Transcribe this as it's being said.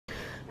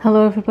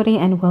Hello everybody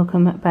and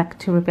welcome back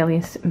to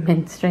Rebellious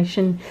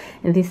Menstruation.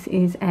 This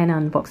is an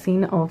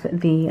unboxing of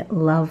the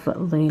Love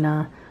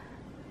Luna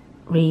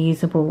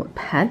reusable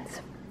pads.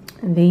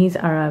 These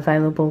are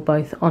available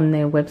both on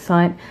their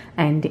website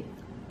and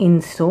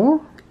in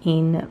store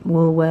in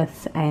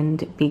Woolworths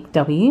and Big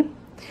W.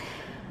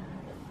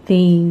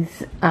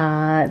 This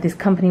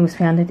company was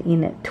founded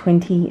in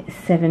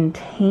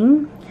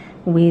 2017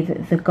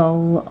 with the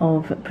goal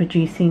of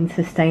producing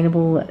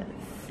sustainable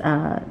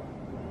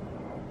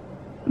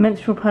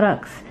menstrual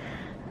products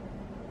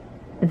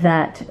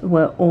that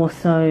were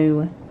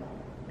also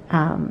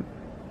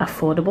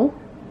affordable.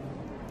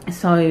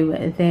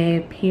 So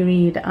their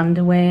period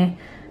underwear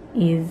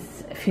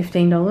is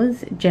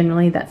 $15.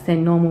 Generally that's their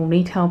normal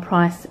retail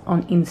price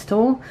in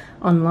store.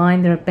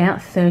 Online they're about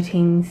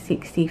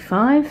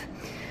 $13.65.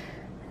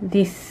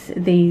 These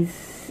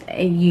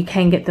you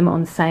can get them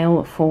on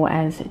sale for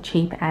as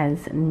cheap as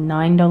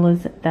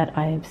 $9 that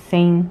I have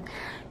seen.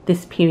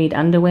 This period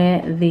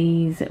underwear,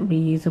 these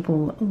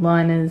reusable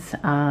liners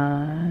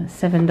are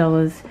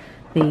 $7,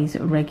 these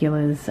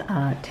regulars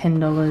are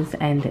 $10,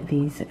 and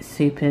these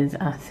supers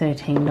are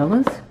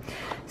 $13.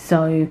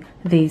 So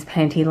these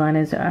panty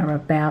liners are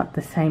about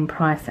the same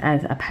price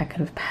as a packet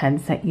of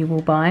pads that you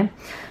will buy.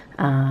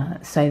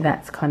 So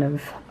that's kind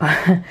of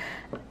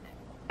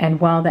and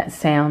while that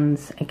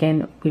sounds,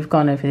 again, we've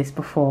gone over this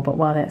before, but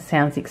while that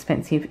sounds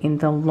expensive in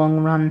the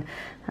long run,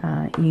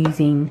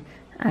 using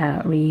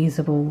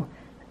reusable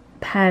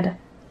pad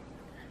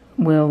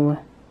will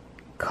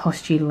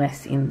cost you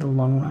less in the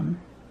long run.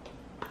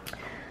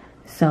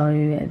 So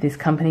this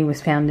company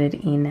was founded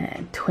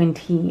in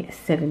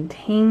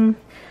 2017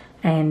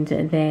 and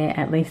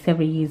at least their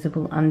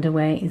reusable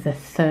underwear is a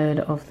third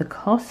of the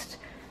cost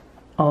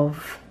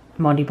of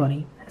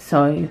Modibody.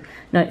 So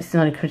no, it's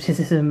not a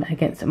criticism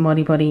against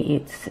Modibody,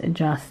 it's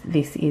just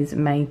this is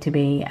made to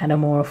be at a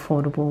more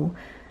affordable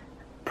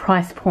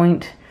price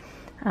point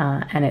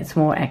and it's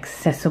more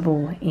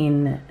accessible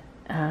in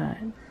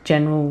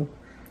general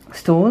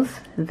stores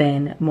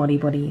than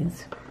Modibody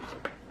is.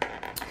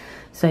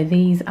 So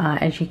these are,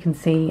 as you can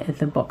see,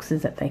 the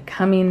boxes that they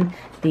come in.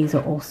 These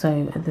are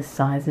also the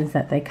sizes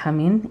that they come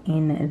in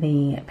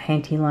the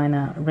panty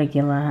liner,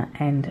 regular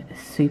and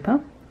super.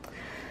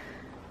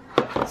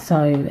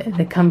 So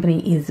the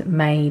company is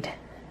made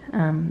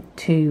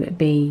to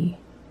be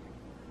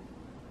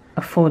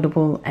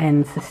affordable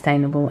and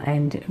sustainable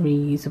and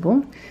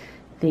reusable.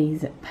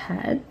 These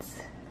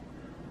pads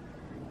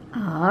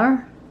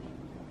are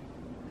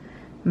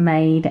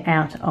made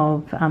out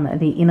of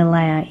the inner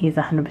layer is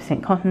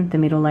 100% cotton, the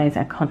middle layers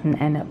are cotton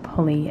and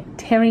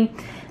polyester,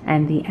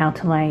 and the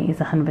outer layer is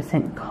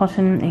 100%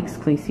 cotton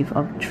exclusive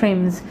of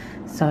trims,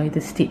 so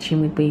the stitching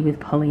would be with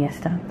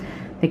polyester.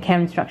 The care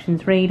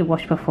instructions read: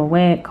 wash before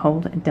wear,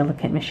 cold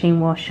delicate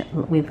machine wash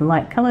with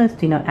light colours,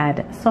 do not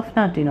add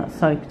softener, do not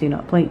soak, do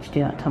not bleach,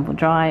 do not tumble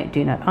dry,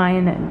 do not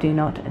iron, do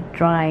not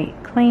dry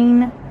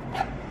clean.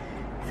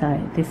 So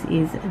this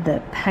is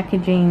the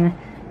packaging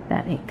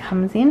that it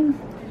comes in.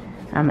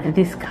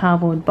 This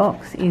cardboard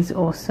box is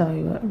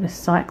also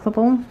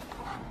recyclable.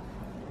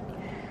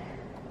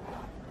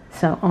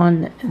 So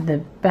on the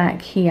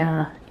back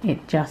here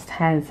it just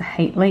has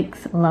hate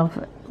leaks,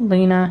 Love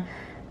Luna.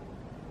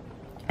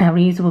 Our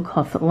reusable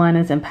cloth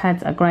liners and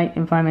pads are great,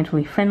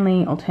 environmentally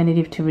friendly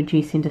alternative to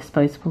reducing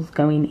disposables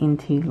going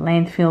into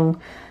landfill.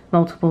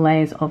 Multiple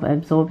layers of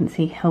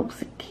absorbency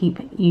helps keep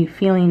you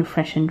feeling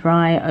fresh and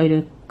dry.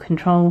 Odor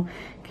control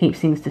keeps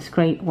things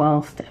discreet,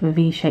 whilst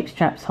V-shaped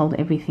straps hold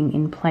everything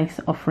in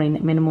place, offering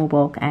minimal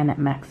bulk and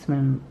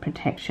maximum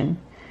protection.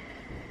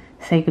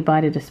 Say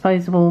goodbye to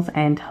disposables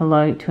and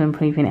hello to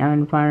improving our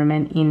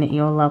environment in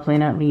your Love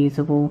Luna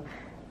reusable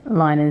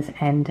liners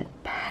and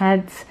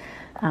pads.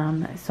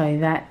 So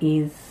that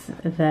is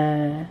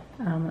the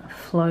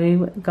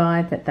flow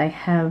guide that they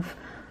have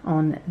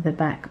on the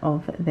back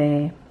of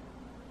their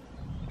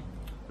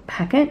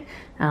packet,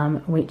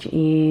 which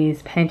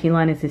is panty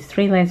liners is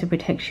 3 layers of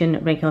protection,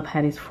 regular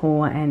pad is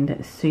 4,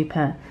 and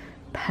super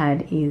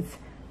pad is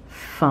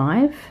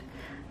 5.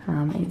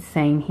 It's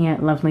saying here,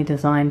 lovely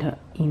designed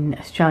in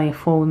Australia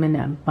for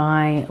women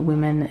by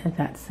women.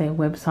 That's their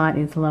website,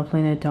 is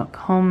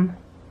loveluna.com,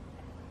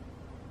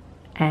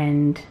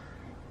 and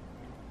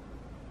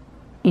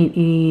it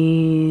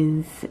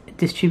is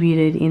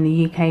distributed in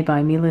the UK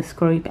by Milas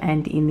Group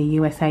and in the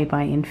USA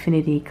by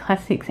Infinity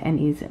Classics, and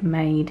is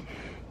made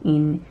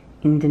in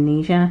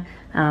Indonesia.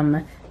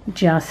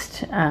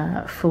 Just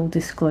full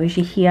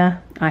disclosure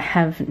here, I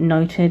have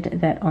noted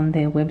that on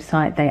their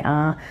website they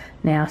are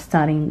now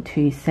starting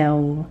to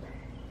sell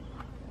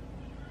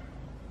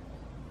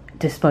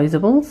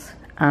disposables.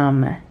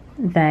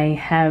 They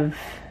have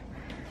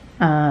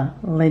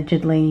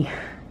allegedly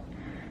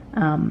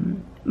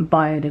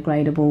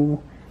biodegradable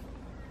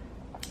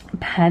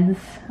pads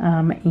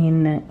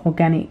in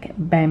organic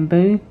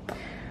bamboo,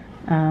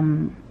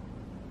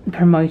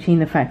 promoting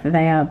the fact that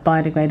they are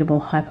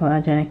biodegradable,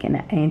 hypoallergenic and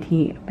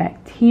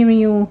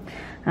antibacterial,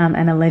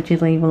 and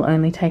allegedly will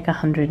only take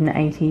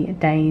 180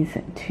 days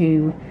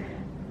to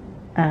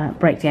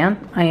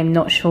breakdown. I am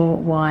not sure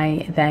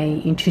why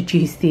they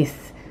introduced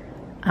this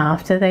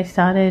after they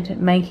started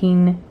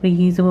making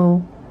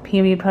reusable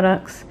period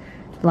products,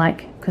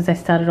 like because they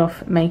started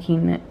off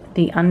making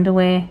the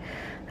underwear.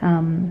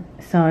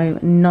 So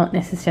not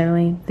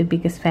necessarily the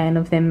biggest fan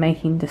of them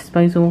making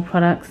disposable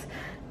products,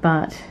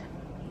 but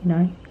you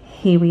know,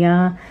 here we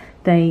are.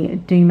 They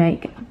do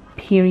make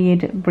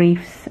period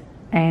briefs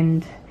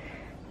and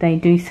they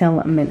do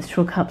sell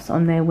menstrual cups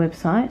on their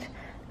website,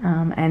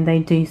 and they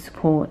do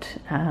support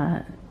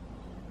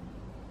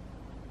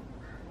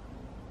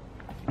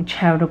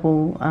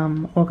charitable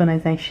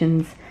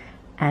organisations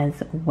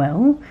as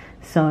well.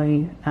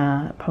 So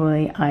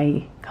probably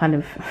I kind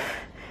of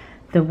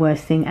the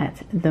worst thing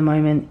at the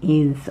moment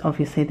is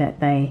obviously that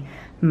they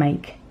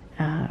make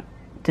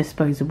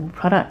disposable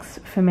products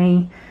for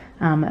me,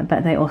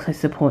 but they also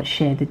support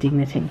Share the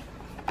Dignity.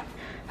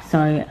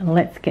 So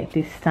let's get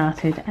this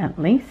started at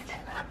least,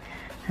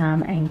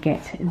 and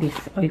get this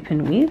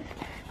open with.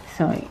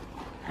 So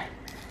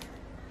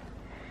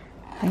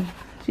I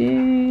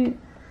do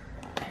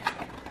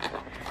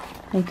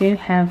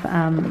have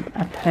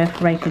a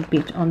perforated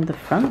bit on the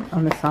front,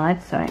 on the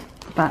side, sorry,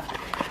 but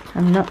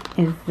I'm not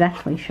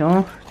exactly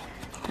sure.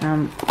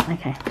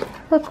 Okay,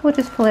 look, we'll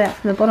just pull it out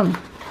from the bottom.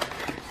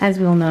 As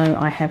we all know,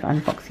 I have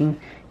unboxing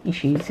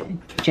issues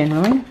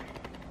generally.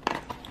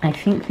 I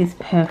think this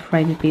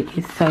perforated bit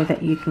is so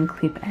that you can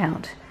clip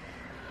out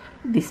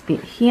this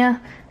bit here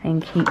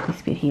and keep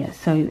this bit here.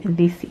 So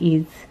this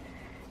is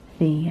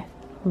the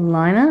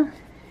liner.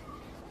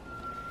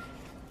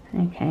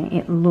 Okay,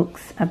 it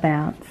looks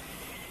about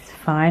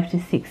 5 to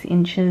 6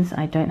 inches.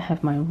 I don't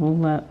have my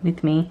ruler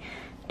with me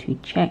to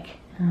check.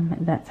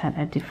 That's at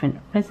a different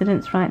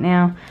residence right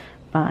now,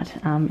 but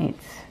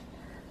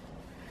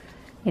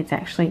it's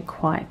actually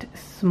quite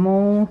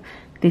small.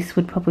 This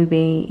would probably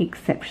be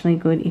exceptionally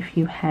good if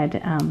you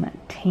had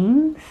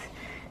teens,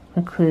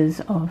 because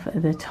of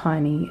the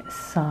tiny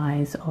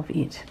size of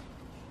it.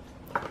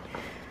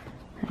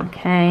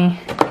 Okay,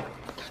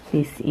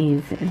 this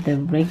is the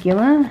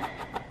regular.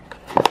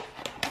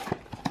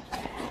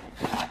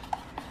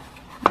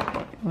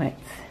 Wait,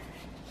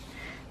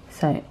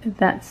 so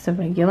that's the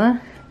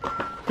regular.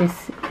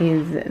 This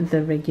is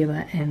the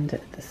regular and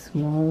the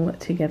small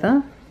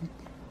together,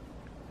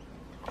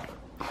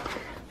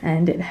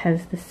 and it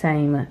has the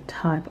same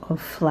type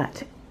of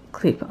flat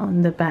clip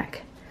on the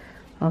back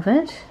of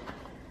it,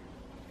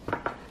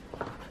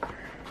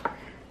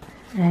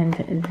 and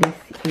this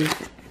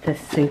is the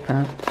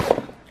super.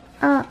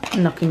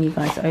 Knocking you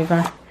guys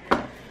over.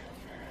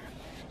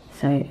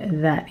 So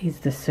that is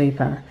the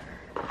super.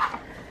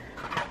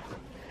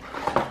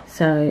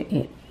 So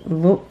it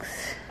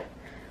looks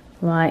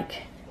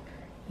like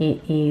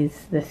it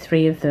is, the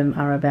three of them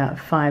are about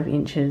 5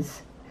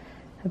 inches,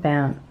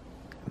 about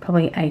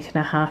probably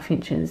 8.5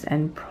 inches,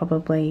 and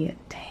probably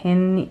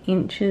 10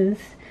 inches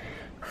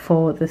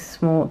for the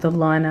small, the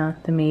liner,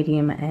 the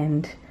medium,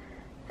 and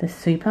the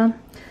super.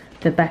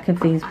 The back of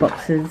these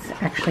boxes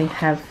actually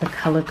have the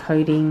color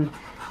coding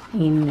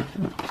in,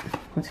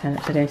 what's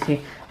that?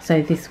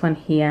 So this one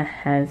here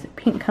has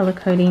pink color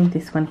coding,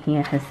 this one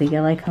here has the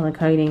yellow color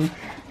coding,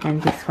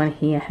 and this one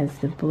here has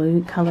the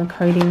blue color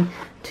coding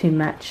to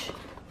match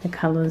the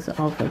colors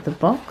of the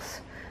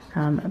box.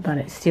 But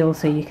it's still,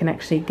 so you can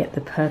actually get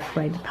the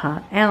perforated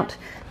part out,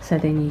 so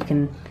then you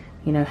can,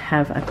 you know,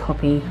 have a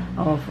copy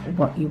of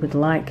what you would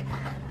like.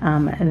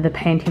 The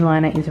panty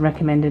liner is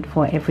recommended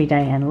for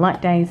everyday and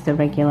light days, the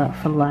regular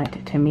for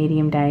light to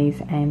medium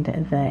days, and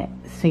the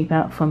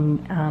super for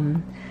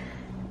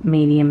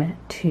medium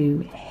to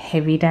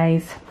heavy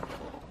days.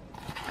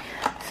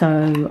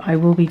 So I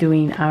will be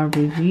doing a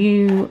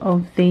review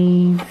of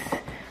these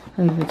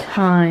over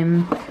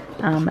time,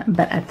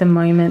 but at the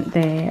moment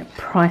their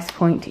price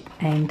point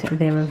and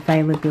their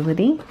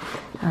availability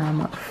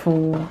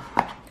for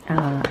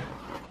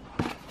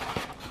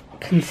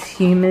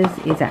consumers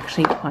is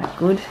actually quite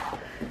good.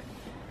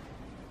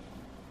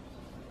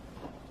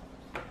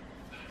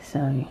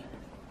 So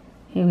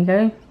here we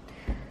go.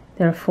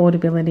 Their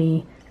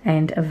affordability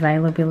and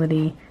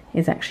availability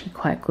is actually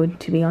quite good,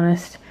 to be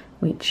honest,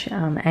 which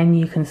and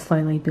you can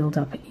slowly build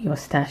up your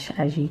stash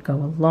as you go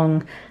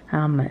along.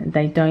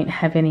 They don't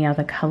have any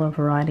other color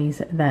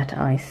varieties that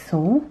I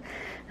saw,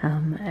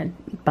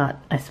 but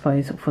I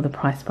suppose for the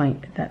price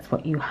point, that's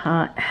what you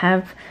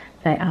have.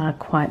 They are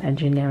quite a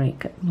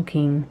generic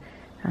looking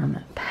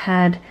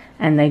pad,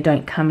 and they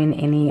don't come in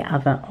any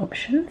other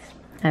options,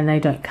 and they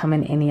don't come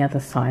in any other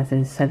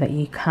sizes, so that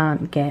you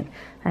can't get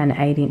an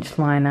 8-inch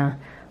liner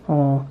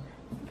or,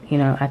 you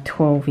know, a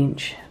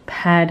 12-inch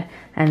pad,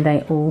 and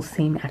they all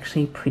seem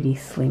actually pretty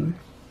slim.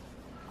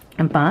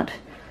 But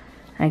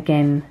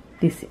again,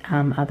 this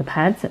are the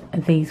pads.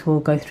 These will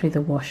go through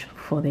the wash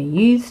before they're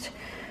used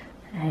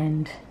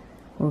and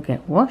will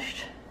get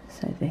washed.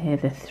 So they're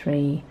the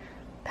 3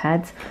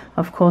 pads.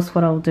 Of course,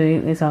 what I'll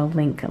do is I'll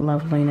link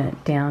Love Luna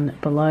down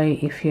below.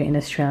 If you're in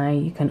Australia,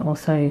 you can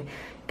also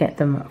get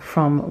them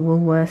from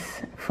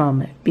Woolworths,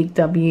 from Big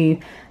W,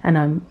 and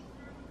I'm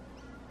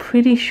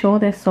pretty sure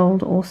they're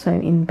sold also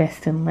in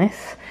Best and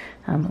Less,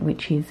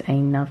 which is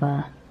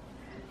another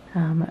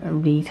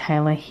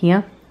retailer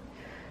here.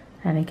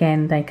 And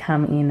again, they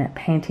come in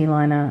panty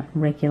liner,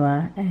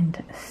 regular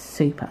and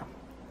super.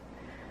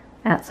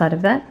 Outside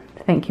of that,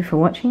 thank you for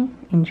watching.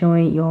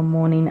 Enjoy your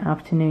morning,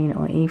 afternoon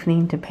or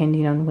evening,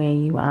 depending on where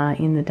you are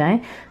in the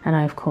day. And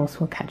I, of course,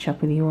 will catch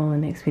up with you all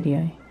in the next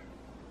video.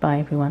 Bye,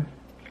 everyone.